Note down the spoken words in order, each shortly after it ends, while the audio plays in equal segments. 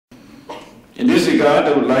In this regard,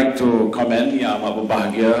 I would like to commend Yang Amat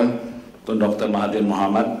Berbahagia Tun Dr. Mahathir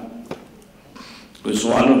Mohamad, who is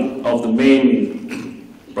one of the main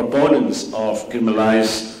proponents of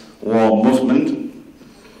criminalized war movement.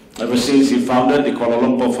 Ever since he founded the Kuala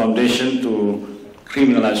Lumpur Foundation to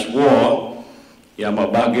criminalize war, Yang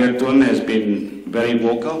Amat Berbahagia Tun has been very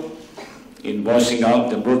vocal in voicing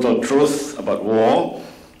out the brutal truth about war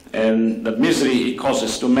and the misery it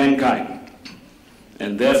causes to mankind,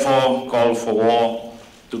 and therefore call for war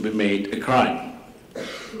to be made a crime.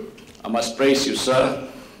 I must praise you, sir,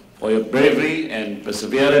 for your bravery and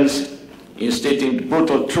perseverance in stating the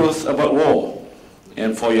brutal truth about war,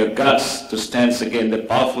 and for your guts to stand against the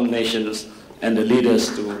powerful nations and the leaders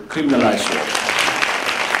to criminalize war.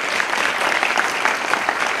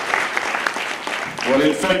 Well,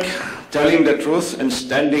 in fact, telling the truth and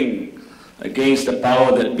standing against the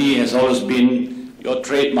power that be has always been your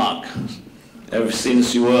trademark ever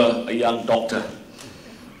since you were a young doctor,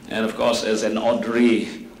 and of course as an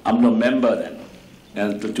ordinary UMNO member then,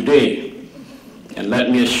 and to today. And let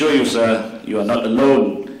me assure you, sir, you are not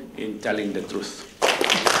alone in telling the truth.